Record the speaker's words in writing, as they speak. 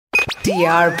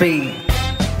TRP.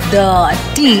 The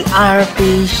TRP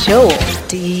Show.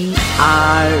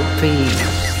 TRP.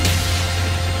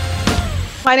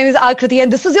 My name is Akriti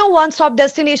and this is your one-stop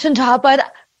destination जहाँ पर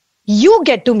you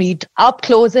get to meet up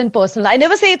close and personal. I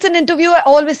never say it's an interview, I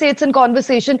always say it's in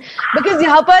conversation because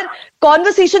यहाँ पर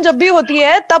conversation जब भी होती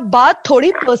है तब बात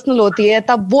थोड़ी पर्सनल होती है,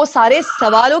 तब वो सारे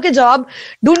सवालों के जवाब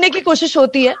ढूंढने की कोशिश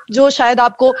होती है जो शायद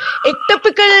आपको एक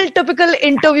टिपिकल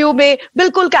इंटरव्यू में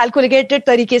बिल्कुल कैलकुलेटेड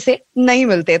तरीके से नहीं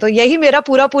मिलते. तो यही मेरा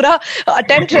पूरा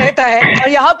अटेम्प्ट रहता है. और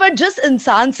यहाँ पर जिस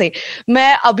इंसान से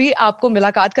मैं अभी आपको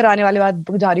मुलाकात कराने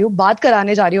बात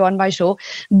कराने जा रही हूँ on my show,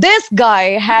 this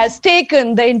guy has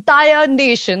taken the entire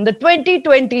nation, the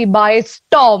 2020 bye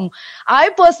storm. I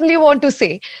personally want to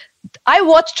से I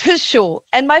watched his show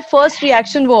and my first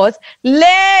reaction was,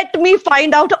 let me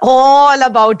find out all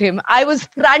about him. I was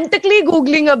frantically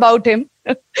Googling about him,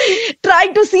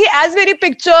 trying to see as many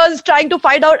pictures, trying to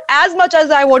find out as much as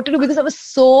I wanted to because I was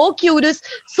so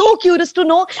curious to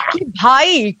know कि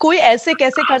भाई कोई ऐसे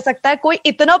कैसे कर सकता है, कोई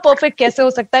इतना perfect कैसे हो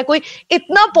सकता है, कोई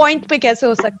इतना point पे कैसे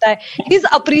हो सकता है. He's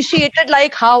appreciated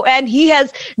like how, and he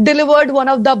has delivered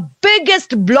one of the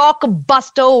biggest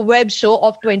blockbuster web show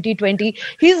of 2020.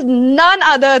 He's none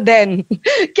other than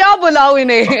क्या बुलाऊं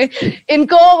इन्हें,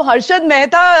 इनको हर्षद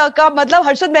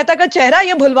मेहता का चेहरा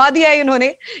ये भुलवा दिया है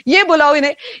इन्होंने, ये बुलाओ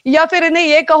इन्हें, या फिर इन्हें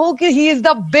ये कहो कि he is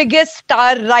the biggest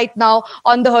star right now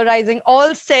on the horizon,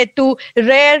 all set to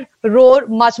rare, roar,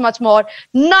 much more.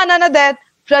 None other than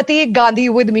Prateek Gandhi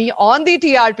with me on the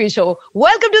TRP show.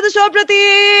 Welcome to the show,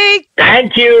 Prateek.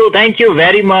 Thank you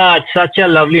very much. Such a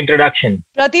lovely introduction.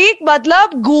 Prateek,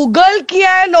 मतलब Google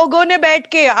किया है लोगों ने बैठ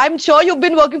के. I'm sure you've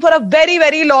been working for a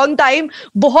very long time.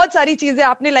 बहुत सारी चीजें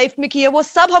आपने लाइफ में की है, वो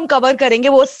सब हम कवर करेंगे,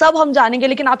 वो सब हम जानेंगे.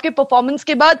 लेकिन आपके परफॉर्मेंस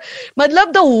के बाद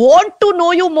मतलब the want to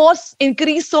know you more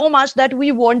increased so much that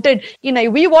we wanted,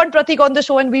 we want Prateek on the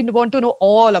show and we want to know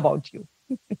all about you.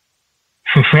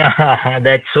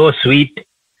 That's so sweet.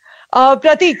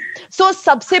 Prateek, so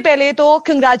सबसे पहले तो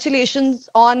congratulations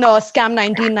on Scam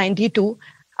 1992.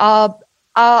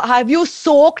 Have you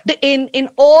soaked in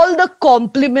all the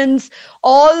compliments,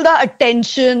 all the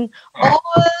attention,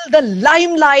 all the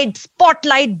limelight,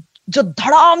 spotlight जो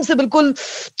धड़ाम से बिल्कुल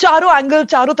चारों angle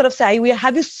चारों तरफ से आई हुई है?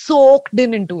 Have you soaked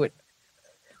into it?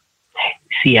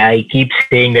 See, I keep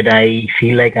saying that I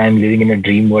feel like I'm living in a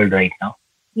dream world right now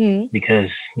because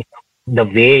the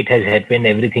way it has happened,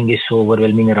 everything is so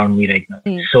overwhelming around me right now.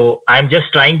 So I'm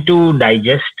just trying to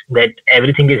digest that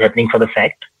everything is happening for the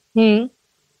fact. And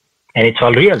it's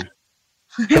all real.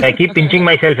 So I keep pinching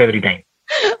myself every time.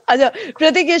 अच्छा,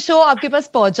 प्रतीक, ये show आपके पास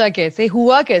पहुंचा कैसे,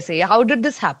 हुआ कैसे? How did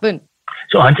this happen?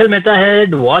 So Hansal Mehta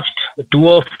had watched two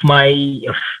of my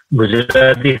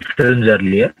Gujarati films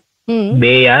earlier.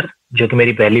 Beyar, जो कि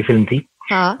मेरी पहली फिल्म थी,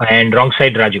 and Wrong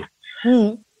Side Raju.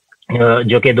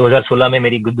 जो कि 2016 में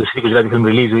मेरी दूसरी गुजराती फिल्म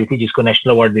रिलीज हुई थी जिसको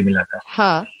नेशनल अवार्ड भी मिला था.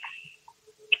 हाँ.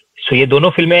 So ये दोनों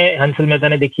फिल्में हंसल मेहता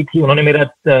ने देखी थी. उन्होंने मेरा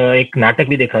एक नाटक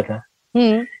भी देखा था.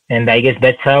 And I guess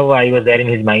that's how I was there in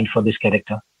his mind for this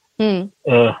character.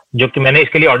 जो कि मैंने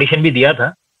इसके लिए ऑडिशन भी दिया था,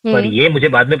 पर ये मुझे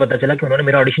बाद में पता चला कि उन्होंने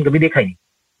मेरा ऑडिशन कभी देखा ही नहीं.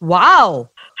 Wow.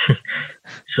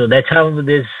 So that's how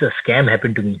this scam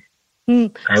happened to me.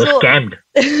 I was scammed.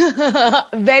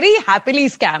 Very happily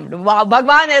scammed. वाह,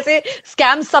 भगवान ऐसे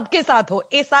स्कैम सबके साथ हो,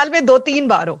 इस साल में 2-3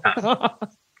 बार हो.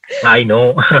 I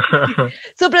know.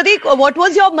 So Prateek, what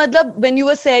was your when you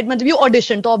were said you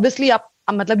auditioned, तो obviously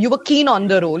you were keen on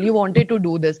the role, you wanted to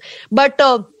do this, but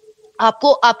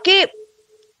आपके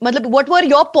what were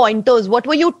your pointers, what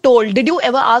were you told? Did you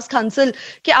ever ask Hansal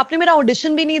कि आपने मेरा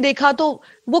audition भी नहीं देखा, तो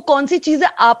वो कौन सी चीजें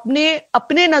आपने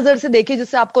अपने नजर से देखी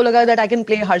जिससे आपको लगा that I can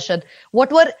play Harshad?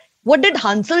 What did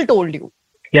Hansal told you?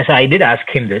 Yes, I did ask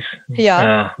him this.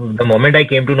 Yeah. The moment I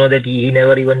came to know that he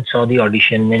never even saw the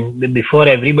audition, and before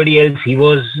everybody else, he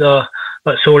was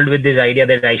sold with this idea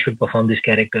that I should perform this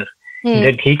character.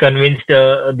 That he convinced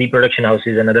the production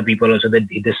houses and other people also that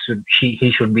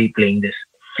he should be playing this.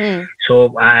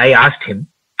 So I asked him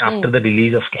after the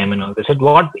release of Scam and all. I said,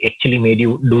 what actually made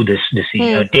you do this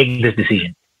decision? Take this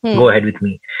decision. Go ahead with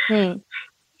me.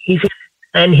 He said,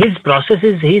 and his process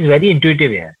is, he is very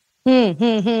intuitive here.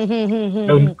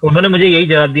 उन्होंने मुझे यही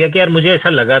जवाब दिया कि यार मुझे ऐसा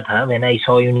लगा था when I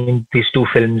saw you in these two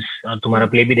films, और तुम्हारा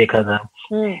play भी देखा था,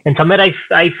 and somewhere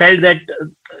I felt that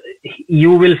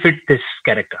you will fit this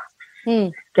character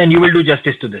and you will do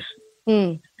justice to this.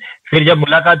 फिर जब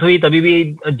मुलाकात हुई तभी भी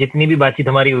जितनी भी बातचीत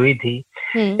हमारी हुई थी,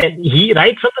 he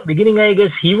right from the beginning I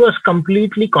guess he was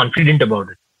completely confident about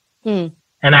it,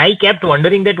 and I kept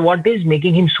wondering that what is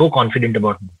making him so confident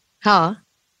about me. हाँ.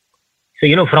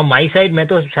 So from my side मैं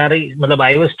तो सारे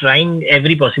I was trying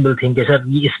every possible thing कि sir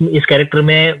इस character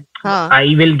में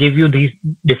I will give you these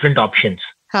different options.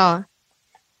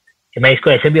 मैं इसको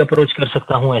ऐसे भी अप्रोच कर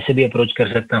सकता हूँ, ऐसे भी अप्रोच कर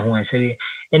सकता हूँ, ऐसे भी।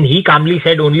 And he calmly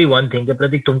said only one thing,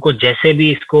 प्रतीक तुमको जैसे भी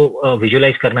इसको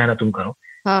विजुअलाइज करना है ना तुम करो।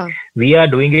 We are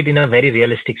doing it in a very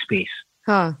realistic space.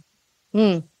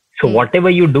 So what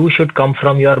ever you do should come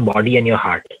from your body and your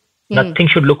heart, nothing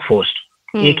should look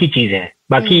forced. एक ही चीज है,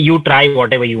 बाकी you try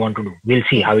what ever you want to do, will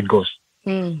see how it goes.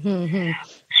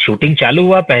 Shooting चालू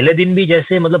हुआ पहले दिन भी,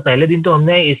 जैसे मतलब पहले दिन तो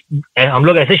हम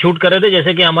लोग ऐसे शूट कर रहे थे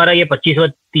जैसे कि हमारा ये 25वां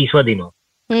 30वां दिन हो।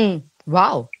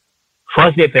 वाओ।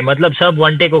 फर्स्ट डे पे मतलब सब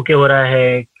वन टेक ओके हो रहा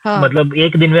है। मतलब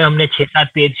एक दिन में हमने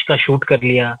 6-7 पेज का शूट कर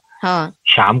लिया।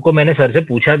 शाम को मैंने सर से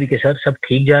पूछा भी कि सर सब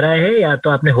ठीक जा रहा है या तो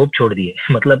आपने होप छोड़ दी है?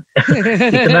 मतलब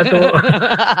इतना तो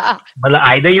मतलब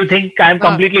either you think I am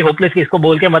completely hopeless कि इसको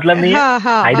बोल के मतलब नहीं है,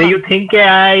 either you think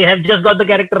I have just got the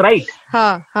character right.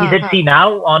 He said see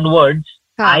now onwards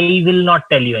I will not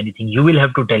tell you anything, you will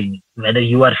have to tell me whether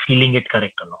you are feeling it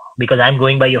correct और not, because I am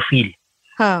going by your feel.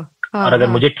 और अगर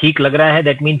मुझे ठीक लग रहा है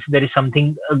that means there is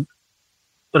something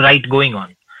right going on.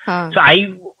 So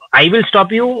I will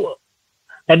stop you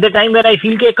at the time where I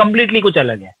feel के completely कुछ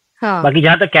अलग है। बाकी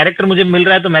जहां तक कैरेक्टर मुझे मिल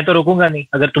रहा है तो मैं तो रोकूंगा नहीं,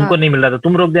 अगर तुमको नहीं मिल रहा तो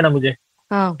तुम रोक देना मुझे।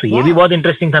 तो ये भी बहुत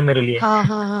इंटरेस्टिंग था मेरे लिए।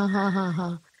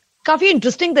 काफी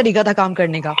इंटरेस्टिंग तरीका था काम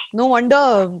करने का। नो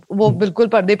वंडर वो बिल्कुल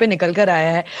पर्दे पे निकल कर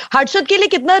आया है। हर्षद के लिए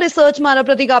कितना रिसर्च मारा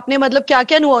प्रतीक आपने, मतलब क्या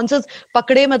क्या नुआंसेस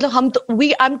पकड़े? मतलब हम तो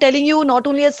I am telling you not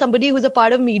only as somebody who is a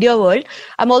part of media world,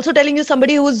 I am also telling you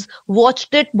somebody who is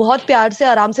watched it बहुत प्यार से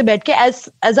आराम से बैठ के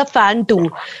एज अ फैन टू।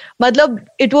 मतलब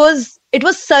it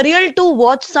was surreal to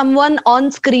watch someone on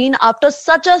screen after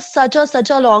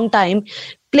such a long time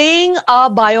playing a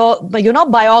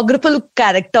biographical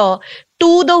character to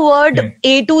the word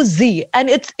A to Z, and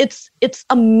it's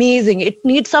amazing. It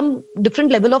needs some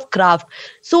different level of craft.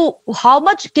 So how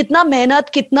much, kitna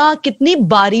mehnat, kitni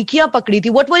बारीकियां पकड़ी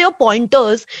थी? What were your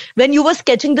pointers when you were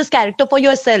sketching this character for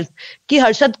yourself? कि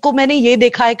हर्षद को मैंने ये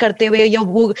देखा है करते हुए, या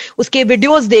वो उसके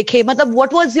वीडियोस देखे, मतलब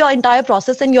what was your entire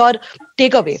process and your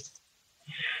takeaway?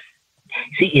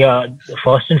 See,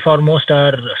 first and foremost,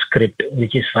 our script,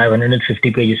 which is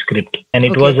 550 pages script, and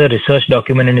it was a research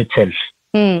document in itself.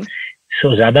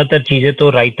 So ज्यादातर चीजें तो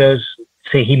writers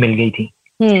से ही मिल गई थी.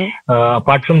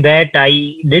 Apart from that, I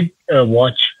did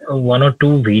watch 1 or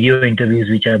 2 video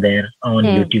interviews which are there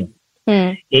on YouTube.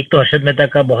 एक तो हर्षद मेहता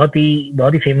का बहुत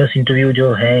ही फेमस इंटरव्यू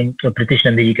जो है प्रीतिश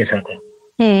नंदी जी के साथ है.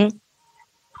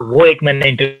 वो एक मैंने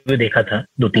इंटरव्यू देखा था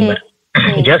 2-3 बार.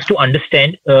 Just to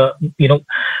understand,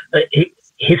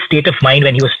 his state of mind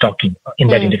when he was talking in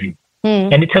that interview,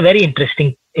 and it's a very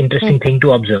interesting thing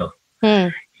to observe.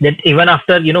 That even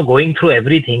after going through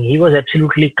everything, he was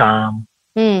absolutely calm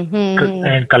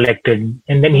and collected,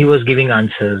 and then he was giving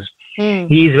answers.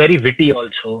 He is very witty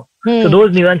also. So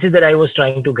those nuances that I was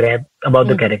trying to grab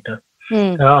about the character.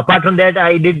 Apart from that,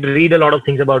 I did read a lot of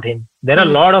things about him. There are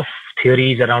a lot of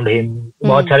theories around him.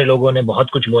 बहुत सारे लोगों ने बहुत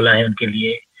कुछ बोला है उनके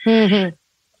लिए.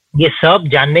 ये सब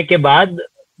जानने के बाद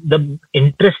the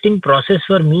interesting process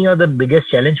for me, or the biggest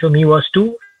challenge for me, was to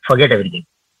forget everything.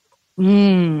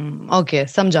 Okay,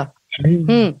 समझा.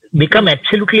 Become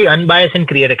absolutely unbiased and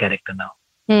create a character now.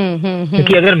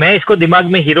 क्योंकि अगर मैं इसको दिमाग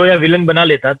में हीरो या विलन बना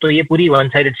लेता तो ये पूरी वन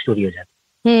साइडेड स्टोरी हो जाती.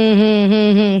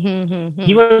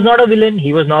 He was not a villain,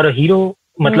 he was not a hero.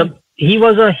 मतलब he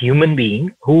was a human being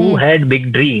who had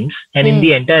big dreams, and in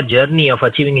the entire journey of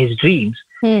achieving his dreams,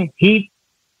 he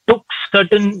took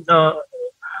certain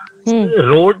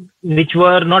road which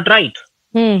were not right.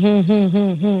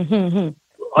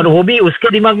 और वो भी उसके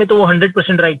दिमाग में तो वो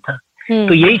 100% right था.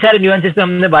 तो यही सारे न्यूएंसेस पे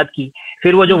हमने बात की.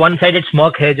 फिर वो जो वन साइडेड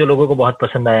स्मर्क है जो लोगों को बहुत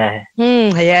पसंद आया है,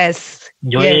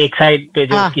 जो एक साइड पे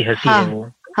जो उसकी हंसी है वो,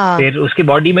 फिर उसकी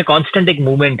बॉडी में कांस्टेंट एक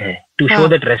मूवमेंट है to show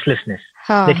that restlessness,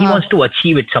 that he wants to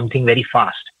achieve it something very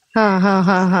fast.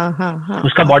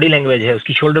 उसका बॉडी लैंग्वेज है,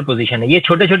 उसकी शोल्डर पोजीशन है, ये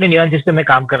छोटे छोटे न्यूएंसेस पे मैं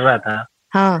काम कर रहा था.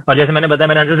 और जैसे मैंने बताया,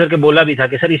 मैंने अंशु सर के बोला भी था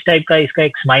कि सर इस टाइप का इसका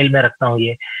एक स्माइल में रखता हूँ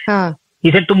ये.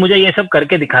 सर तुम मुझे ये सब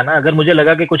करके दिखाना, अगर मुझे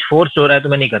लगा कि कुछ फोर्स हो रहा है तो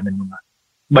मैं नहीं करने दूंगा,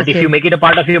 but if you make it a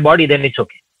part of your body then it's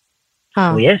okay.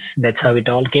 Yes, that's how it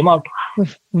all came out.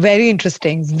 Very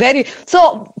interesting. So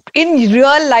in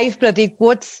real life, Pratik,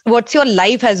 what's your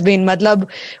life has been? Matlab,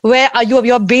 where are you?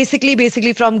 You're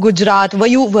basically from Gujarat.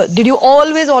 Did you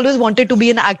always wanted to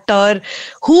be an actor?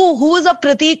 Who was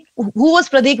Pratik? Who was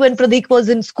Pratik when Pratik was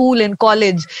in school, in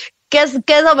college?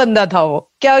 कैसा बंदा था वो?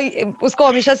 क्या उसको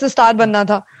हमेशा से star बनना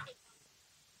था?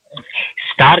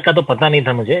 स्टार का तो पता नहीं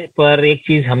था मुझे, पर एक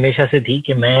चीज हमेशा से थी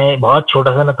कि मैं बहुत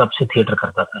छोटा सा ना तब से थिएटर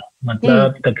करता था.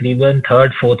 मतलब तकरीबन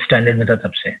 3rd 4th स्टैंडर्ड में था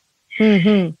तब से.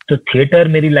 तो थिएटर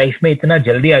मेरी लाइफ में इतना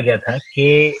जल्दी आ गया था कि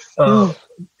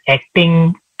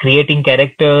acting creating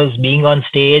characters, being on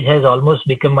stage has almost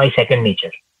become my second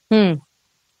nature.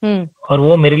 और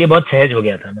वो मेरे लिए बहुत सहज हो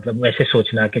गया था, मतलब वैसे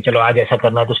सोचना कि चलो आज ऐसा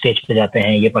करना है तो स्टेज पे जाते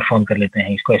हैं, ये परफॉर्म कर लेते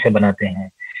हैं, इसको ऐसे बनाते हैं,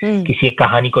 किसी एक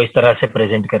कहानी को इस तरह से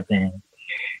प्रेजेंट करते हैं.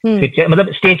 फिर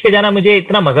मतलब स्टेज पे जाना मुझे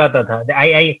इतना मजा आता था.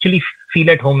 I actually feel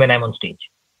at home when I am on stage,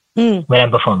 when I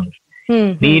am performing.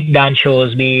 Be it dance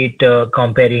shows, be it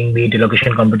comparing, be it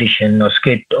location competition or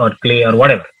skit or play or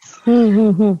whatever.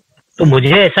 तो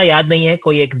मुझे ऐसा याद नहीं है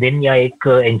कोई एक दिन या एक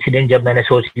इंसिडेंट जब मैंने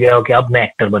सोच लिया हो कि अब मैं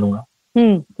एक्टर बनूंगा.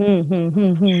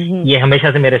 ये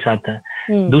हमेशा से मेरे साथ था.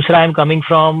 दूसरा, I am coming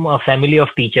from a family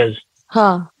of teachers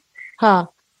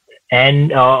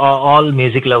and all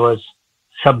music lovers.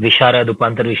 सब विशारद,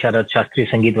 उपांतर विशारद, शास्त्रीय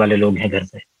संगीत वाले लोग हैं घर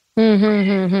पे.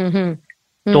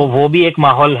 तो वो भी एक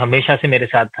माहौल हमेशा से मेरे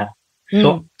साथ था.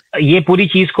 So, ये पूरी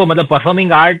चीज को मतलब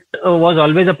performing art was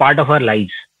always a part of our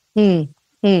lives.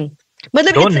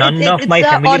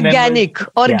 मतलब ऑर्गेनिक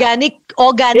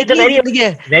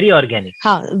वेरी ऑर्गेनिक.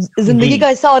 हाँ, जिंदगी का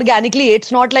हिस्सा ऑर्गेनिकली.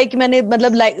 इट्स नॉट लाइक मैंने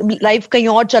मतलब लाइफ कहीं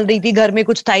और चल रही थी, घर में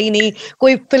कुछ था ही नहीं,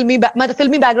 कोई फिल्मी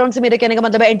बैकग्राउंड से मेरे कहने का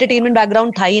मतलब एंटरटेनमेंट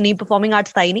बैकग्राउंड था ही नहीं, परफॉर्मिंग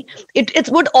आर्ट्स था ही नहीं. It's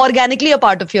good organically a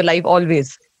part of your life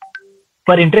always.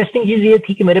 पर इंटरेस्टिंग चीज ये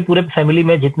थी कि मेरे पूरे फैमिली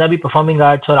में जितना भी परफॉर्मिंग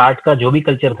आर्ट्स और आर्ट का जो भी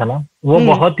कल्चर था ना, वो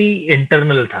बहुत ही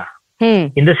इंटरनल था.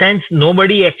 In the sense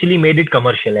nobody actually made it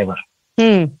commercial ever.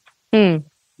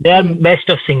 They are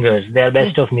best of singers, they are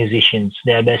best of musicians,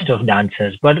 they are best of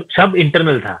dancers, पर सब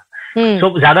इंटरनल था.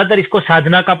 सो ज्यादातर इसको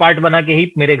साधना का पार्ट बना के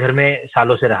ही मेरे घर में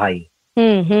सालों से रहा ही.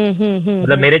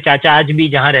 मतलब मेरे चाचा आज भी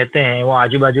जहाँ रहते हैं वो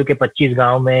आजू बाजू के 25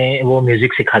 गांव में वो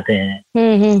म्यूजिक सिखाते हैं.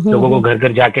 लोगों को घर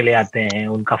घर जाके ले आते हैं,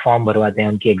 उनका फॉर्म भरवाते हैं,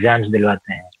 उनकी एग्जाम्स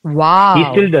दिलवाते हैं. He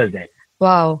still does that.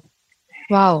 Wow.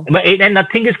 And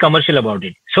nothing is commercial about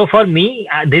it. So for me,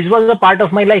 this was a part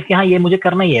of my life कि हाँ ये मुझे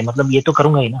करना ही है, मतलब ये तो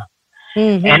करूंगा ही ना.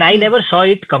 And I never saw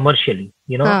it commercially,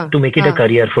 to make it a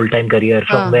career, full-time career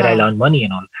from where I earn money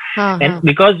and all. And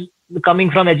because coming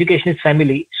from educationist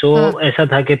family, so ऐसा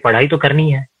था कि पढ़ाई तो करनी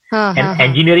है. And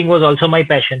engineering was also my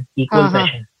passion, equal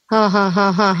passion.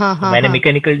 मैंने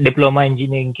mechanical diploma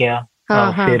engineering किया,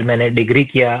 फिर मैंने डिग्री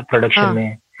किया प्रोडक्शन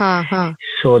में.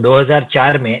 सो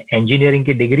 2004 में इंजीनियरिंग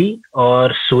की डिग्री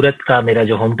और सूरत का मेरा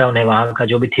जो होम टाउन है वहाँ का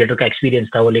जो भी थिएटर का एक्सपीरियंस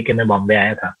था वो लेके मैं बॉम्बे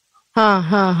आया था.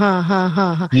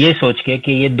 ये सोच के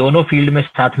कि ये दोनों फील्ड में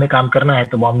साथ में काम करना है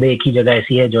तो बॉम्बे एक ही जगह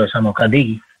ऐसी है जो ऐसा मौका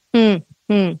देगी.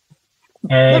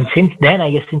 And since then, I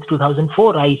guess since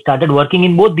 2004, I started working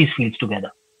in both these fields together.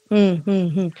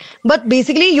 But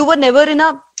basically, you were never in a,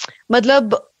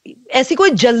 मतलब ऐसी कोई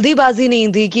जल्दीबाजी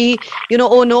नहीं थी कि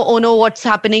oh no what's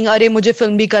happening, अरे मुझे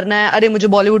फिल्म भी करना है, अरे मुझे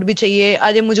बॉलीवुड भी चाहिए,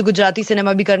 अरे मुझे गुजराती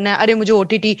सिनेमा भी करना है, अरे मुझे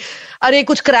OTT, अरे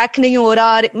कुछ क्रैक नहीं हो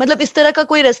रहा, अरे मतलब इस तरह का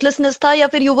कोई रेस्टलेसनेस था, या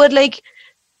फिर you were like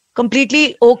completely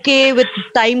okay with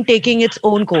time taking its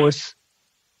own course?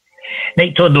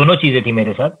 नहीं, तो दोनों चीजें थी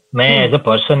मेरे साथ. मैं एज अ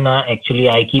पर्सन ना actually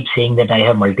I keep saying that I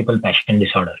have multiple passion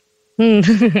disorder.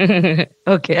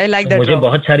 Okay, I like that. मुझे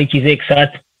बहुत सारी चीजें एक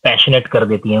साथ पैशनेट कर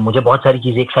देती हैं, मुझे बहुत सारी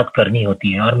चीजें एक साथ करनी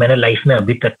होती है, और मैंने लाइफ में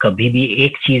अभी तक कभी भी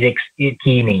एक चीज एक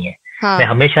की नहीं है. मैं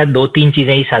हमेशा 2-3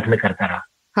 चीजें ही साथ में करता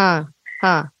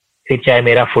रहा. फिर चाहे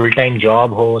मेरा फुल टाइम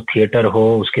जॉब हो, थिएटर हो,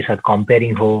 उसके साथ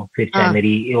कॉम्पेयरिंग हो, फिर चाहे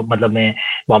मेरी मतलब मैं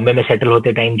बॉम्बे में सेटल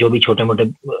होते टाइम जो भी छोटे मोटे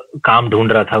काम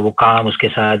ढूंढ रहा था वो काम, उसके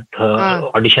साथ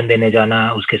ऑडिशन देने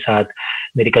जाना, उसके साथ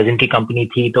मेरी कजिन की कंपनी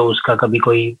थी तो उसका कभी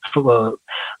कोई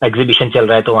एग्जीबिशन चल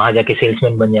रहा है तो वहां जाके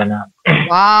सेल्समैन बन जाना.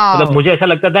 मतलब मुझे ऐसा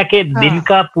लगता था कि दिन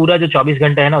का पूरा जो 24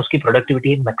 घंटा है ना उसकी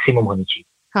प्रोडक्टिविटी मैक्सिमम होनी चाहिए.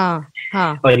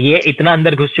 और ये इतना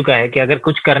अंदर घुस चुका है कि अगर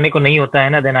कुछ करने को नहीं होता है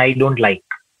ना, then I don't like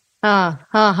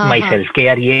my self के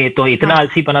यार ये तो इतना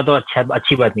आलसीपना तो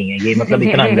अच्छी बात नहीं है, ये मतलब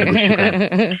इतना अंदर घुस चुका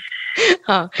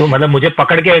है. तो मतलब मुझे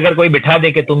पकड़ के अगर कोई बिठा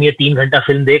दे कि तुम ये 3 घंटा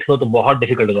फिल्म देख लो तो बहुत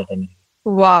डिफिकल्ट हो जाता है.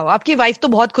 वाह, आपकी वाइफ तो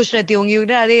बहुत खुश रहती होंगी.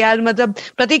 अरे यार मतलब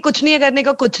प्रतीक कुछ नहीं है करने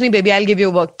का, कुछ नहीं baby, I will give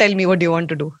you work, tell me what you want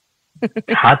to do.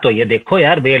 हाँ, तो ये देखो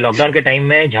यार, लॉकडाउन के टाइम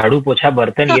में झाड़ू पोछा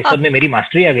बर्तन ये सब में मेरी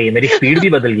मास्टरी आ गई है, मेरी स्पीड भी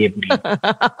बदल गई है पूरी.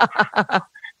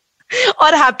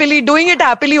 और happily doing it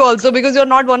happily also, because you're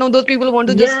not one of those people who want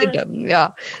to just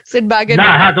sit back and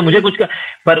हाँ, तो मुझे कुछ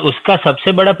पर उसका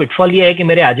सबसे बड़ा पिटफॉल ये है कि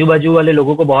मेरे आजू बाजू वाले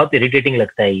लोगों को बहुत इरिटेटिंग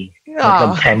लगता है ये,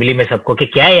 मतलब फैमिली में सबको कि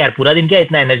क्या है यार पूरा दिन क्या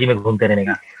इतना एनर्जी में घूमते रहने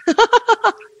का.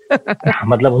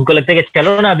 मतलब उनको लगता है कि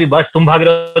चलो ना अभी बस तुम भाग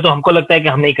रहे हो, तो हमको लगता है कि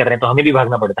हम नहीं कर रहे हैं तो हमें भी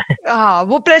भागना पड़ता है. हाँ,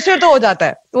 वो प्रेशर तो हो जाता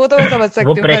है, वो तो मैं समझ सकती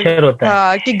हूँ. वो प्रेशर होता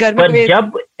है कि घर में. पर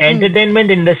जब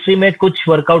एंटरटेनमेंट इंडस्ट्री में कुछ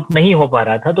वर्कआउट नहीं हो पा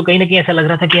रहा था तो कहीं ना कहीं ऐसा लग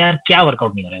रहा था कि यार क्या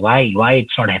वर्कआउट नहीं हो रहा है, why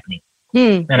it's not happening.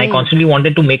 And I constantly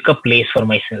wanted to make a place for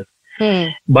my self.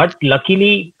 But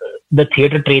luckily the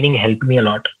theatre training helped me a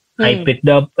lot. I picked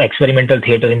up experimental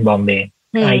theater in Bombay.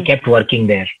 I kept working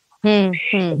there.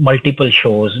 multiple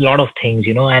shows, lot of things,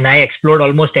 and I explored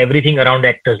almost everything around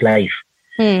actors' life.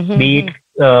 Be it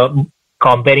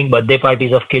comparing birthday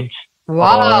parties of kids,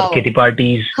 or kitty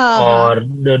parties, or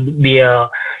be a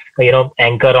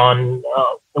anchor on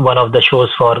one of the shows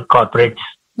for corporates,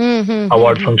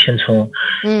 award functions हो,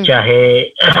 चाहे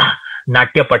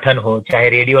नाट्य पठन हो, चाहे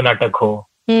radio नाटक हो,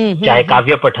 चाहे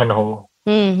काव्य पठन हो,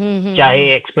 चाहे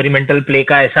एक्सपेरिमेंटल प्ले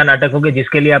का ऐसा नाटक हो कि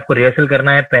जिसके लिए आपको रिहर्सल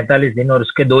करना है 45 दिन और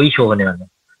उसके 2 ही शो होने वाले,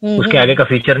 उसके आगे का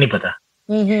फ्यूचर नहीं पता.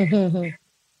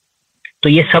 तो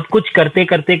ये सब कुछ करते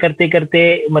करते करते करते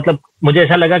मतलब मुझे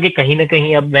ऐसा लगा कि कहीं ना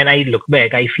कहीं अब when I look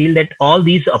back I feel that all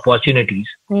these opportunities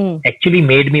actually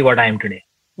made me what I am today,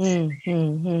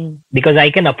 because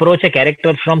I can approach a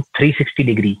character from 360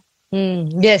 degree.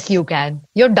 Yes you can,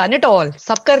 you have done it all,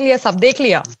 सब कर लिया, सब देख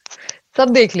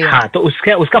लिया. हाँ, तो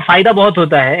उसका फायदा बहुत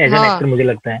होता है एज एन एक्टर, मुझे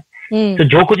लगता है. तो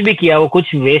जो कुछ भी किया वो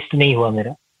कुछ वेस्ट नहीं हुआ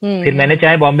मेरा. फिर मैंने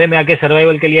चाहे बॉम्बे में आके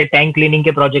सर्वाइवल के लिए टैंक क्लीनिंग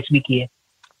के प्रोजेक्ट्स भी किए.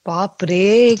 Baap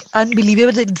re,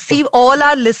 unbelievable. See, all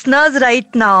our listeners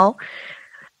right now,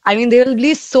 I mean, they will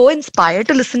be so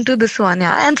inspired to listen to this one,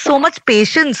 yeah. And so much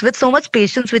patience,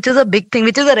 which is a big thing,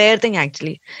 which is a rare thing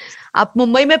actually. आप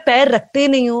मुंबई में पैर रखते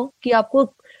नहीं हो कि आपको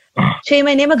 6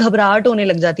 महीने में घबराहट होने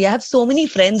लग जाती है. I have so many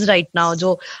friends right now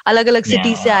जो अलग अलग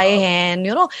सिटी से आए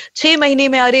हैं, 6 महीने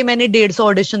में अरे मैंने 150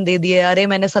 ऑडिशन दे दिए, अरे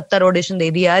मैंने 70 ऑडिशन दे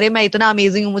दिए, अरे मैं इतना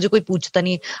अमेजिंग हूँ, मुझे कोई पूछता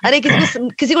नहीं, अरे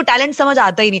किसी को टैलेंट समझ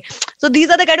आता ही नहीं. So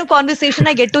these are the kind of conversation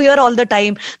I get to here all the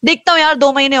time. देखता हूँ यार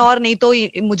 2 महीने और नहीं तो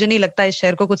मुझे नहीं लगता इस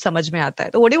शहर को कुछ समझ में आता है.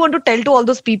 तो what do you want to tell to all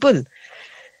those people?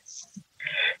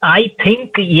 I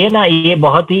think ये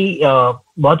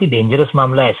बहुत ही डेंजरस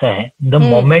मामला ऐसा है. The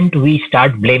moment we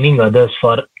start blaming others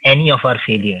for any of our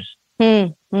failures,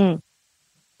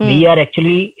 we are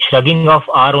actually shrugging of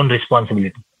our own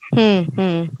responsibility.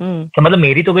 तो मतलब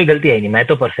मेरी तो कोई गलती है नहीं, मैं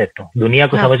तो परफेक्ट हूँ, दुनिया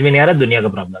को समझ में नहीं आ रहा, दुनिया का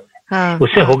प्रॉब्लम है,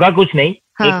 उससे होगा कुछ नहीं.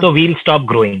 एक तो वील स्टॉप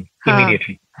ग्रोइंग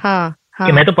इमीडिएटली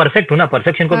कि मैं तो परफेक्ट हूँ ना,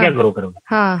 परफेक्शन को क्या ग्रो करोगे.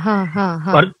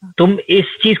 और तुम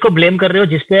इस चीज को ब्लेम कर रहे हो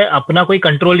जिसपे अपना कोई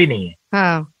कंट्रोल ही नहीं है.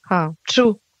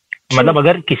 ट्रू. मतलब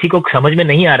अगर किसी को समझ में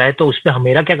नहीं आ रहा है तो उस पे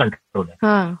मेरा क्या कंट्रोल है.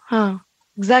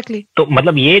 एग्जैक्टली. तो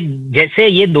मतलब ये जैसे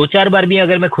ये 2-4 बार भी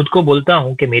अगर मैं खुद को बोलता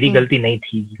हूँ कि मेरी गलती नहीं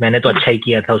थी, मैंने तो अच्छा ही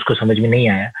किया था, उसको समझ में नहीं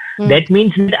आया, that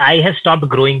means that I have stopped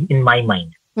growing in my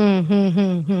mind.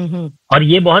 और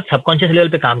ये बहुत सबकॉन्शियस लेवल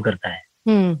पे काम करता है.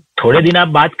 थोड़े दिन आप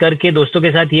बात करके दोस्तों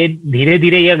के साथ ये धीरे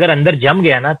धीरे ये अगर अंदर जम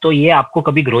गया ना तो ये आपको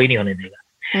कभी ग्रो ही नहीं होने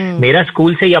देगा. मेरा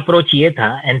स्कूल से ये अप्रोच ये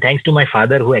था, and thanks to my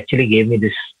father who actually gave me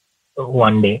this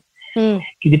one day,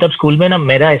 क्योंकि तब स्कूल में ना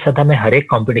मेरा ऐसा था, मैं हर एक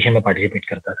कंपटीशन में पार्टिसिपेट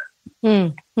करता था.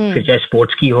 फिर चाहे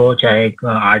स्पोर्ट्स की हो चाहे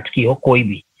आर्ट्स की हो, कोई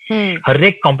भी, हर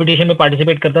एक कंपटीशन में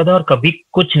पार्टिसिपेट करता था और कभी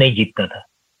कुछ नहीं जीतता था.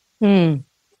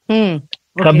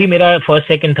 कभी मेरा फर्स्ट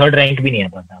सेकंड थर्ड रैंक भी नहीं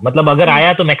आता था. मतलब अगर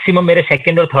आया तो मैक्सिमम मेरे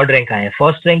सेकंड और थर्ड रैंक आए.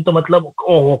 फर्स्ट रैंक तो मतलब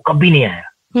ओह कभी नहीं आया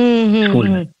स्कूल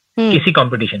में किसी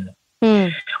कंपटीशन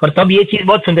में. और तब ये चीज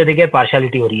बहुत सुनते थे कि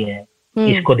पार्शियलिटी हो रही है,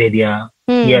 इसको दे दिया,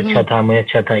 ये अच्छा था, मैं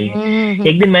अच्छा था. ये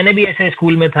एक दिन मैंने भी ऐसे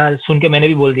स्कूल में था, सुन के मैंने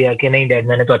भी बोल दिया कि नहीं डैड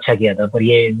मैंने तो अच्छा किया था, पर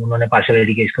ये उन्होंने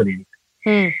पार्शियलिटी के इसको दे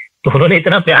दिया. तो उन्होंने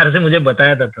इतना प्यार से मुझे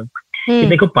बताया था तब कि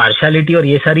देखो पार्शियलिटी और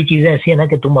ये सारी चीजें ऐसी है ना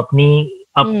कि तुम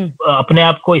अपने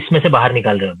आप को इसमें से बाहर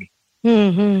निकाल रहे हो.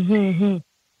 अभी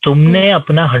तुमने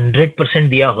अपना 100%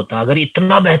 दिया होता, अगर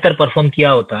इतना बेहतर परफॉर्म किया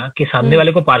होता कि सामने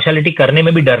वाले को पार्शियलिटी करने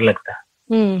में भी डर लगता.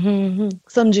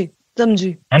 समझी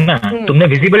है ना. तुमने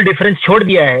विजिबल डिफरेंस छोड़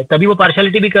दिया है, तभी वो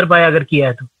पार्शियलिटी भी कर पाया अगर किया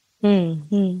है तो.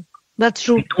 That's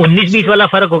true. 19-20 वाला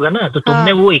फर्क होगा ना. तो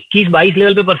तुमने वो 21-22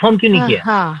 लेवल पे परफॉर्म क्यों नहीं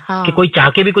किया कि कोई चाह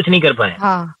के भी कुछ नहीं कर पाया.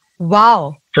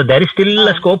 Wow. So there is still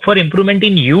a scope for improvement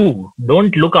in you.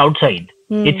 Don't look outside.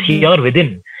 It's your within.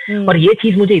 और ये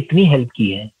चीज मुझे इतनी हेल्प की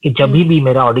है कि जब भी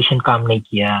मेरा ऑडिशन काम नहीं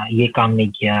किया, ये काम नहीं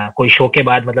किया, कोई शो के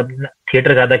बाद, मतलब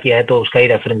थिएटर ज्यादा किया है तो उसका ही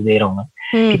रेफरेंस दे रहा हूँ मैं,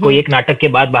 कि कोई एक नाटक के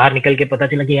बाद बाहर निकल के पता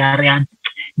चला कि यार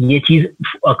ये चीज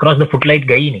अक्रॉस द फुटलाइट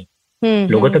गई नहीं,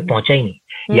 लोगों तक पहुंचा ही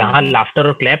नहीं, यहाँ लाफ्टर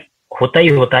और क्लैप होता ही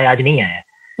होता है, आज नहीं आया.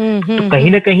 तो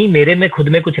कहीं ना कहीं मेरे में खुद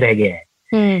में कुछ रह गया है.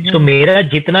 तो मेरा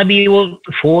जितना भी वो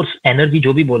फोर्स एनर्जी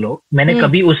जो भी बोलो, मैंने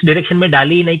कभी उस डायरेक्शन में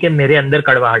डाली ही नहीं कि मेरे अंदर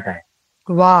कड़वाहट आए.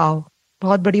 वाह,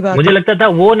 बहुत बड़ी बात. मुझे लगता था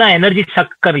वो ना एनर्जी सक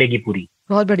कर लेगी पूरी.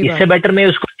 बहुत बड़ी इससे बेटर मैं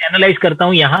उसको एनालाइज करता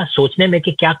हूँ यहाँ सोचने में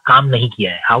कि क्या काम नहीं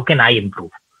किया है, हाउ कैन आई इम्प्रूव.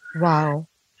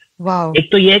 वाह.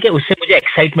 एक तो ये है कि उससे मुझे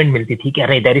एक्साइटमेंट मिलती थी कि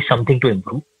अरे there is something to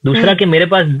improve. दूसरा कि मेरे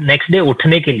पास नेक्स्ट डे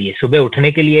उठने के लिए, सुबह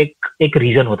उठने के लिए एक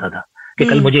रीजन होता था कि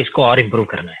कल मुझे इसको और इम्प्रूव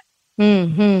करना है.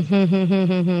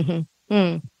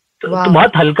 तो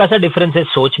बहुत हल्का सा डिफरेंस है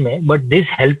सोच में, but this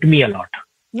helped me a lot.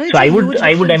 So I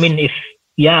would I mean if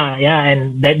yeah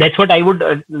and that's what I would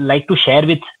like to share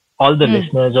with all the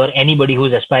listeners or anybody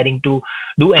who's aspiring to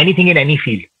do anything in any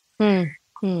field,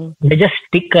 they just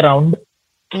stick around,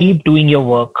 keep doing your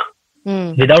work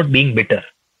without being bitter,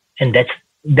 and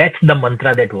that's the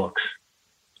mantra that works.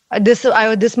 This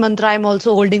mantra I'm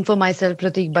also holding for myself,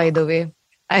 Prateek, by the way.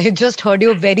 I just heard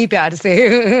you very प्यार से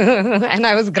and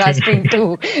I was grasping too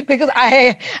because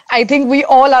I think we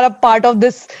all are a part of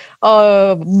this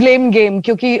blame game,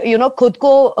 क्योंकि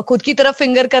खुद की तरफ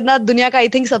finger करना दुनिया का I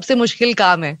think सबसे मुश्किल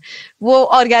काम है. वो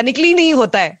ऑर्गेनिकली नहीं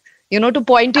होता है. To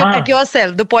point at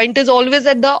yourself. The point is always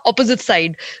at the opposite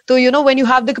side. So, when you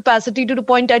have the capacity to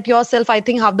point at yourself, I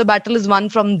think half the battle is won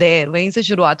from there. वहीं से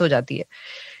शुरुआत हो जाती है.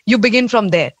 You begin from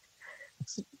there.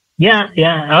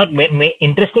 और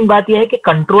interesting बात यह है कि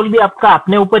कंट्रोल भी आपका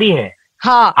अपने ऊपर ही है.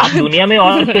 हाँ. आप दुनिया में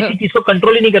और किसी चीज को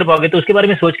कंट्रोल ही नहीं कर पाओगे, तो उसके बारे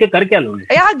में सोच के कर क्या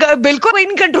लोगे यार. बिल्कुल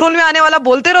इन कंट्रोल में आने वाला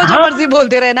बोलते रहो, जो मर्जी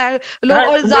बोलते रहना है लोग.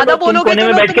 और ज्यादा बोलोगे तो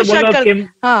लोग तुम्हें शट कर.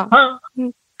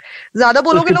 हाँ, ज्यादा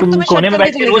बोलोगे लोग तुम्हें कोने में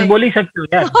बैठ के रोज बोल ही सकते हो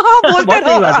यार. बोलते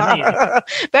रहो,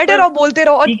 बैठे रहो, बोलते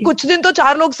रहो. और कुछ दिन तो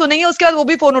 4 लोग सुनेंगे, उसके बाद वो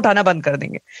भी फोन उठाना बंद कर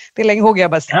देंगे. तो हो गया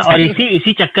बस. और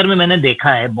इसी चक्कर में मैंने देखा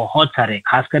है बहुत सारे,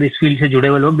 खासकर इस फील्ड से जुड़े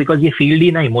हुए लोग, बिकॉज ये फील्ड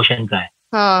ही ना इमोशन का है.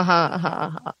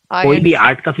 हाँ. कोई भी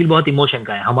आर्ट का फील्ड बहुत इमोशन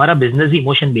का है. हमारा बिजनेस ही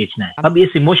इमोशन बेचना है. अब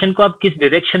इस इमोशन को आप किस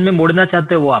डायरेक्शन में मोड़ना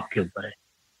चाहते हो वो आपके ऊपर है.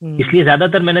 इसलिए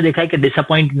ज्यादातर मैंने देखा है कि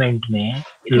डिसअपॉइंटमेंट में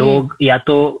लोग या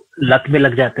तो लत में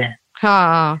लग जाते हैं.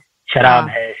 हाँ. शराब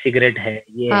है, सिगरेट है,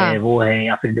 ये है, वो है,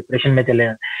 या फिर डिप्रेशन में चले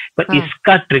जाते. पर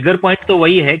इसका ट्रिगर पॉइंट तो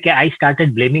वही है कि I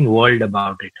started blaming world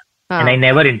about it and I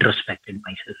never इंट्रोस्पेक्टेड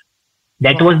my self.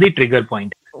 That was the trigger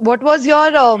point. What was your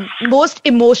most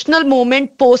emotional moment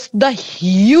post the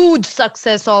huge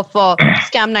success of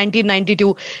Scam 1992?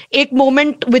 एक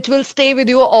moment which will stay with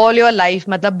you all your life.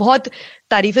 मतलब बहुत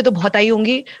तारीफें तो बहुत आई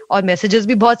होंगी और messages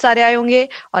भी बहुत सारे आए होंगे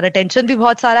और अटेंशन भी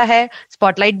बहुत सारा है,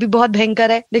 स्पॉटलाइट भी बहुत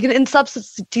भयंकर है, लेकिन इन सब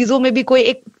चीजों में भी कोई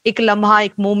एक लम्हा,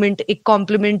 एक मोमेंट, एक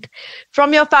complement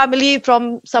from your family,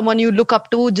 from someone you look up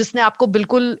to, जिसने आपको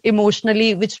बिल्कुल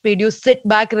emotionally, which made you sit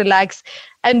back, relax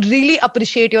and really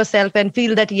appreciate yourself and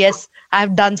feel that yes, I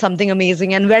have done something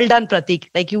amazing and well done, Prateek.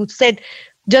 Like you said,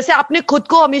 जैसे आपने खुद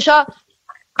को हमेशा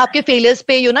आपके failures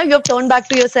पे you have turned back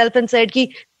to yourself and said कि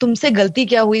तुमसे गलती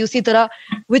क्या हुई, उसी तरह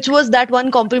which was that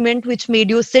one compliment which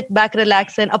made you sit back,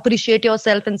 relax and appreciate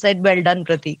yourself and said well done,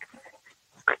 Prateek.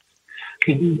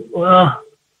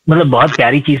 मतलब बहुत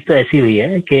प्यारी चीज तो ऐसी हुई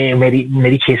है कि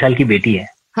मेरी 6 साल की बेटी है.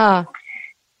 हाँ.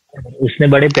 उसने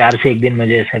बड़े प्यार से एक दिन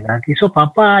मुझे ऐसा कहा कि सो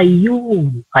पापा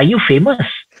are you famous?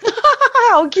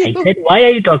 Okay. I said, why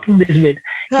are you talking this way?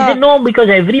 He said, no,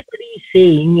 because everybody is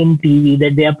saying in TV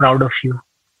that they are proud of you.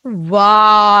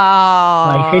 Wow.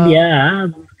 I said, yeah,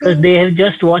 because they have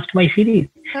just watched my series.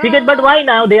 He said, but why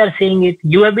now they are saying it?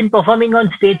 You have been performing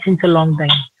on stage since a long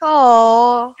time.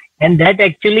 Oh. And that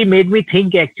actually made me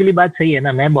think, actually बात सही है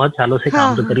ना, मैं बहुत सालों से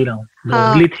काम तो कर ही रहा हूँ. The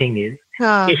only thing is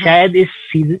कि शायद इस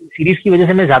सीरीज की वजह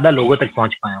से मैं ज्यादा लोगों तक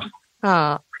पहुंच पाया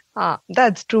हूँ.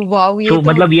 That's true. Wow. तो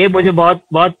मतलब ये मुझे बहुत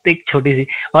बहुत एक छोटी सी,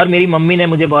 और मेरी मम्मी ने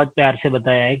मुझे बहुत प्यार से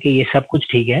बताया है कि ये सब कुछ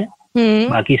ठीक है,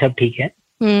 बाकी सब ठीक है,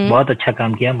 बहुत अच्छा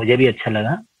काम किया, मुझे भी अच्छा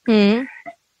लगा,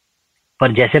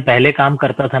 पर जैसे पहले काम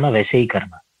करता था ना वैसे ही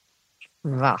करना.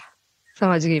 वाह,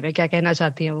 समझ गई मैं क्या कहना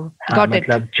चाहती है वो.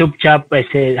 मतलब चुपचाप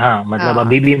ऐसे. मतलब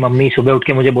अभी भी मम्मी सुबह उठ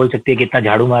के मुझे बोल सकती है कि इतना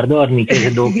झाड़ू मार दो और नीचे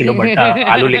से 2 किलो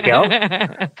बट्टा आलू लेके आओ.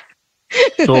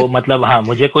 तो मतलब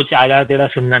मुझे कुछ आधा तेरा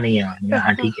सुनना नहीं है.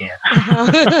 हाँ ठीक है.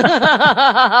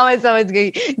 मैं समझ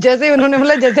गई. जैसे उन्होंने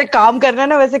बोला जैसे काम करना है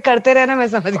ना वैसे करते रहना, मैं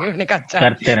समझ गई. मैंने कहा अच्छा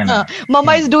करते रहना.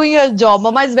 Mama is doing her job.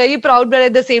 Mama is very proud, but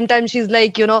at the same time she's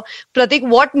like, Prateek,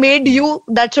 what made you,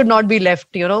 that should not be left.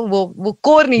 वो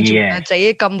कोर नहीं छूटना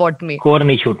चाहिए. कम वॉट में कोर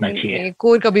नहीं छूटना चाहिए.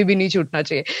 कोर कभी भी नहीं छूटना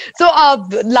चाहिए. So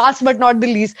last but not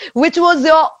the least, which was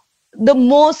the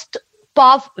most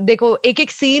देखो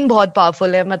एक सीन बहुत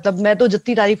पावरफुल है. मतलब मैं तो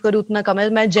जितनी तारीफ करूँ उतना कम है.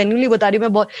 मैं जेन्युइनली बता रही हूँ,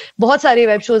 मैं बहुत सारे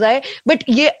वेब शोज आए, बट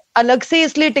ये अलग से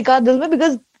इसलिए टिका दिल में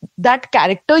because that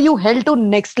character you held to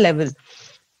next level.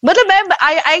 मतलब मैं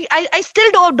I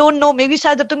still don't know, may be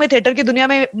शायद जब तक मैं थिएटर की दुनिया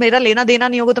में मेरा लेना देना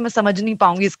नहीं होगा तो मैं समझ नहीं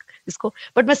पाऊंगी इसको,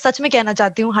 बट मैं सच में कहना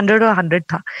चाहती हूँ 100 और 100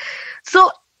 था.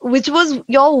 सो which was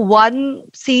your one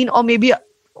scene और may be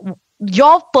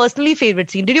your personally favorite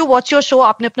scene? Did you watch your show?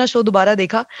 आपने अपना शो दोबारा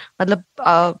देखा? मतलब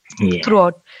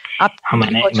throughout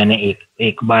मैंने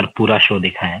एक बार पूरा शो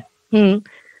देखा है.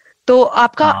 तो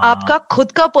आपका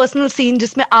खुद का पर्सनल सीन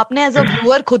जिसमें आपने एज अ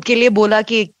व्यूअर खुद के लिए बोला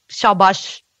कि शाबाश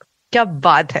क्या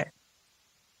बात है?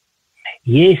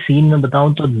 ये सीन मैं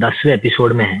बताऊं तो 10वें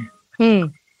एपिसोड में है.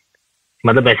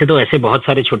 मतलब ऐसे तो ऐसे बहुत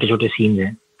सारे छोटे छोटे सीन्स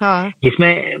हैं. जिसमें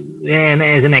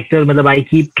एज एन एक्टर मतलब I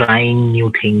keep trying new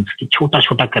things कि छोटा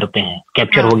छोटा करते हैं,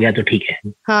 कैप्चर हो गया तो ठीक है,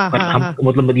 पर हम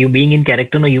मतलब you being in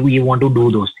character know you want to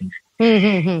do those things.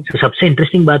 तो सबसे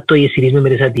इंटरेस्टिंग बात तो ये सीरीज में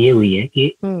मेरे साथ ये हुई है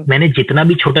कि मैंने जितना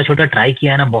भी छोटा छोटा ट्राई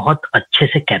किया है ना, बहुत अच्छे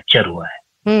से कैप्चर हुआ है।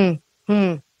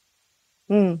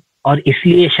 और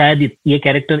इसलिए शायद ये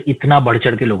कैरेक्टर इतना बढ़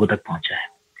चढ़ के लोगों तक पहुंचा है।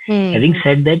 Having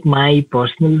said that, my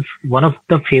personal one of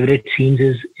the favorite scenes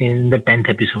is in the 10th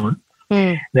episode,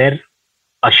 where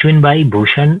Ashwin Bhai,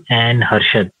 Bhushan and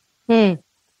Harshad,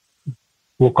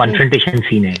 वो confrontation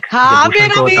scene है। हाँ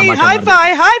मेरा भी, हाई फाई,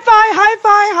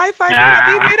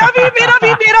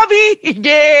 मेरा भी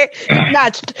ये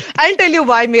matched। I'll tell you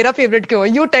why मेरा favorite क्यों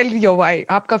है। You tell your why,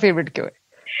 आपका favorite क्यों है?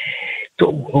 तो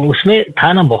उसमें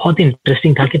था ना, बहुत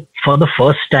इंटरेस्टिंग था कि for the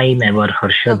first time ever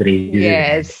Harshad raises his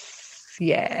hand।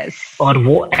 Yes. और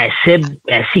वो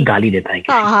ऐसी गाली देता है।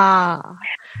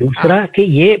 दूसरा कि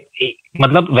ये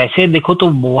मतलब वैसे देखो तो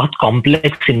बहुत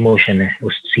कॉम्प्लेक्स इमोशन है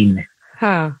उस सीन में।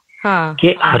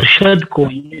 कि हर्षद को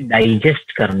ये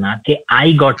डाइजेस्ट करना कि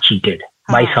I got cheated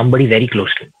by somebody very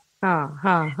close to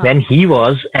when he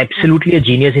was absolutely a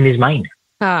genius in his mind.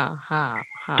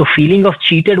 So feeling of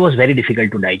cheated was very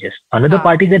difficult to digest. Another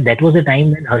part is that was the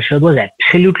time when Harshad was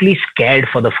absolutely scared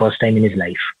for the first time in his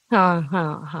life.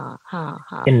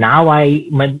 And now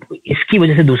मैं इसकी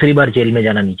वजह से दूसरी बार jail में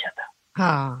जाना नहीं चाहता।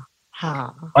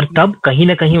 और तब कहीं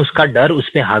ना कहीं उसका डर उस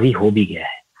पे हावी हो भी गया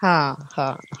है।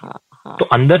 तो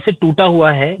अंदर से टूटा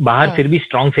हुआ है, बाहर फिर भी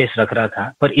स्ट्रॉन्ग फेस रख रहा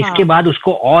था, पर इसके बाद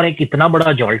उसको और एक इतना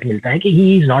बड़ा जॉल्ट मिलता है कि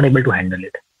he is not able to handle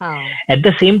it. At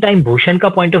the same time Bhushan का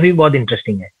पॉइंट ऑफ व्यू बहुत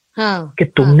इंटरेस्टिंग है। कि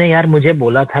तुमने यार मुझे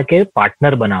बोला था कि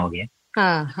पार्टनर बनाओगे,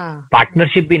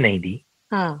 पार्टनरशिप भी नहीं दी,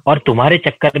 और तुम्हारे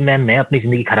चक्कर में मैं अपनी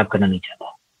जिंदगी खराब करना नहीं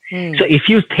चाहता। So if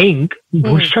you think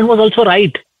Bhushan was also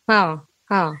right.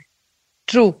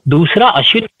 True. दूसरा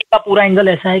अश्विन का पूरा एंगल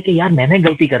ऐसा है कि यार मैंने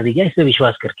गलती कर दी क्या इस पे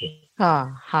विश्वास करके।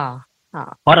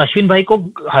 और अश्विन भाई को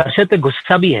हर्षद पे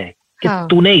गुस्सा भी है कि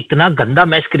तूने इतना गंदा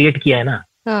मैस क्रिएट किया है ना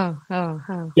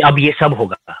कि अब ये सब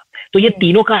होगा। तो ये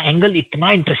तीनों का एंगल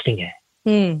इतना इंटरेस्टिंग है।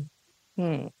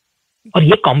 और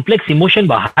ये कॉम्प्लेक्स इमोशन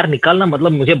बाहर निकालना,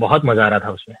 मतलब मुझे बहुत मजा आ रहा था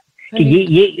उसमें कि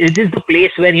ये it is the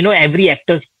place where you know every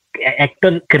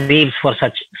actor craves for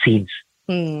such scenes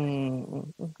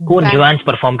को न्यूआंस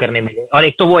परफॉर्म करने में। और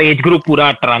एक तो वो एज ग्रुप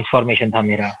पूरा ट्रांसफॉर्मेशन था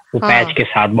मेरा, वो पैच के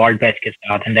साथ, बॉल्ड पैच के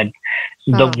साथ, and then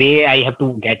the way I have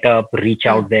to get up, reach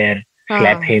out there,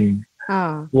 slap him,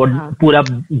 वो पूरा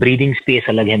ब्रीदिंग स्पेस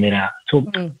अलग है मेरा। सो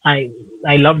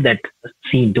I love that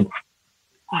scene to.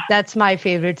 That's my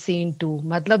favorite scene too।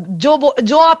 मतलब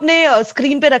जो आपने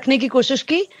स्क्रीन पे रखने की कोशिश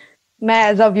की, मैं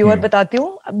एज अ व्यूअर बताती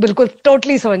हूँ, बिल्कुल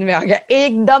टोटली समझ में आ गया,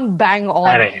 एकदम बैंग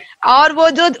ऑन। और वो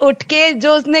जो उठ के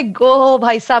जो उसने गो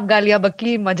भाई साहब गालियां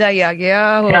बकी, मजा ही आ गया।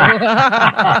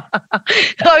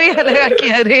 कभी लगा कि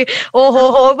अरे ओ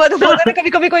हो कभी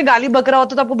कभी कोई गाली बक रहा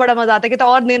होता तो आपको बड़ा मजा आता है कि तो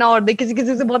और देना और दे, किसी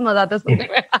किसी से बहुत मजा आता है सुनने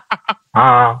में।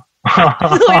 So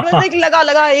it was like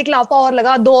लगा एक लाफा और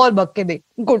लगा, दो और बक के दे,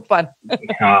 good fun।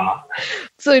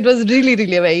 So it was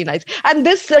really very nice। And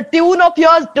this tune of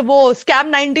yours, वो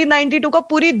Scam 1992 का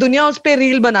पूरी दुनिया उस पे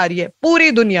रील बना रही है,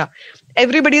 पूरी दुनिया।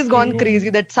 Everybody has gone crazy।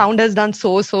 That sound has done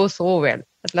so well।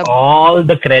 All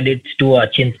the credits to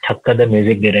Achint Thakkar, the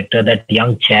music director, that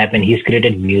young chap, and he's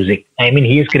created music. I mean,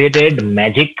 he's created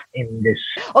magic in this।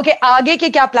 Okay, आगे के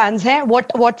क्या plans हैं?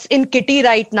 What's in kitty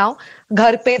right now?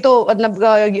 घर पे तो मतलब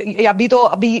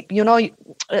अभी you know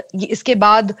इसके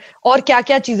बाद और क्या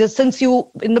क्या चीजें, since you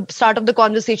in the start of the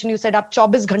conversation you said आप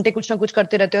 24 घंटे कुछ ना कुछ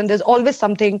करते रहते हो, and there's always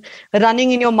something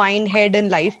running in your mind, head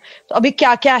and life। तो अभी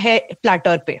क्या क्या है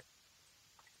platter पे?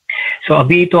 So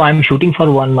अभी तो I'm shooting for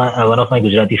one of my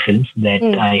Gujarati films that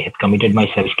I had committed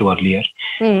myself to earlier।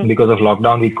 Because of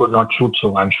lockdown we could not shoot, so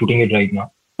I'm shooting it right now।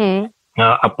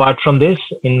 Apart from this,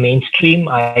 in mainstream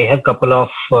I have couple of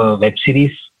web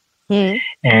series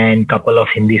and couple of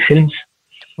Hindi films।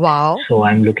 Wow। So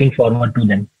I'm looking forward to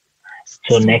them।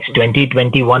 So next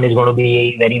 2021 is going to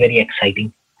be very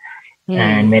exciting।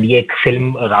 And मेरी एक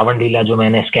film Ravan लीला जो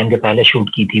मैंने scam के पहले shoot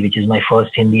की थी, which is my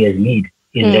first Hindi as lead,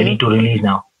 is ready to release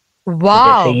now।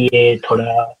 Wow। जैसे ये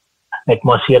थोड़ा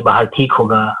एटमॉस्फेयर बाहर ठीक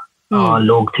होगा और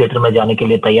लोग थिएटर में जाने के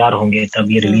लिए तैयार होंगे,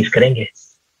 तब ये रिलीज करेंगे।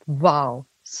 Wow,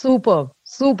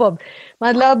 superb.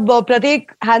 मतलब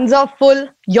प्रतीक, hands are full,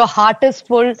 your heart is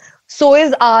full, so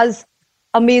is ours।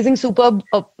 Amazing, superb,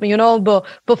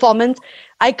 performance।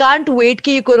 I can't wait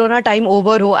कि ये कोरोना टाइम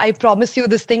ओवर हो। I promise you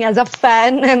this thing as a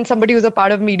fan and somebody who's a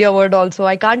part of media world also।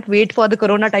 I can't wait for the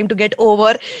corona time to get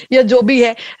over। या जो भी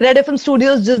है, Red FM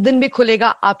Studios जिस दिन भी खुलेगा,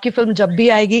 आपकी फिल्म जब भी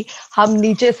आएगी, हम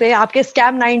नीचे से आपके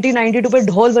स्कैम 1992 पे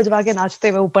ढोल बजवा के नाचते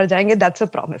हुए ऊपर जाएंगे। That's a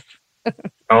promise।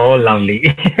 Oh, lovely.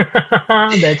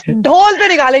 That's it. ढोल पे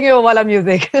निकालेंगे वो वाला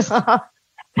म्यूजिक.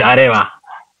 अरे वाह.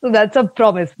 So that's a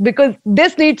promise because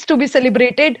this needs to be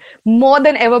celebrated more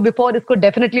than ever before. इसको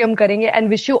definitely हम करेंगे and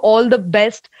wish you all the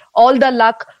best, all the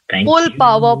luck, full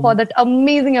power for that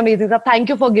amazing stuff.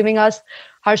 Thank you for giving us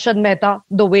Harshad Mehta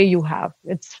the way you have.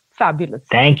 It's fabulous.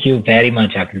 Thank you very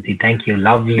much, Akriti. Thank you.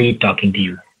 Lovely talking to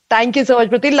you. Thank you so much,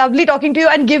 Prati. Lovely talking to you.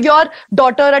 And give your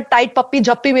daughter a tight puppy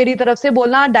जप्पी मेरी तरफ से.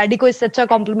 बोलना daddy को इससे अच्छा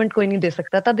compliment कोई नहीं दे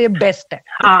सकता था. ये best है.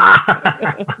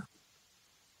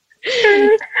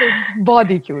 बहुत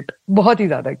ही क्यूट, बहुत ही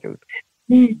ज्यादा cute.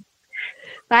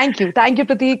 Thank you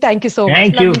Prateek, thank you so much.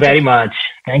 Thank you very much.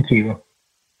 Thank you.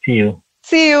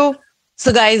 See you.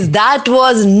 So guys, that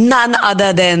was none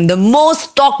other than the most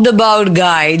talked about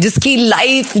guy, जिसकी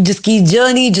लाइफ, जिसकी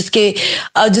journey,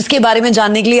 जिसके बारे में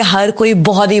जानने के लिए हर कोई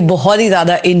बहुत ही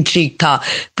ज्यादा इंट्रिग था.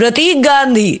 प्रतीक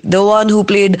Gandhi, the one who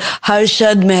played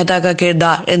Harshad Mehta का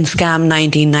किरदार in Scam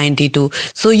 1992.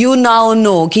 So you now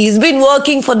know he's been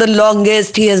working for the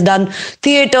longest. He has done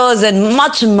theaters and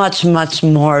much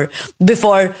more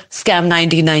before Scam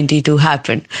 1992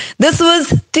 happened. This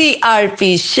was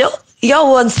TRP show, your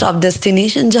one-stop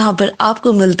destination, जहां पर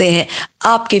आपको मिलते हैं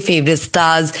आपके favourite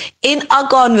stars in a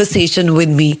conversation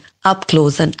with me, up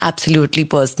close and absolutely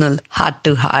personal, heart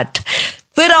to heart.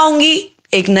 फिर आऊंगी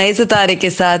एक नए सितारे के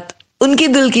साथ, उनकी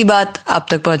दिल की बात आप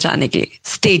तक पहुंचाने के लिए.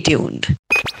 Stay tuned.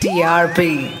 TRP,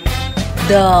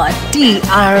 the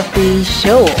TRP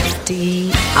show.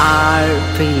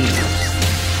 TRP.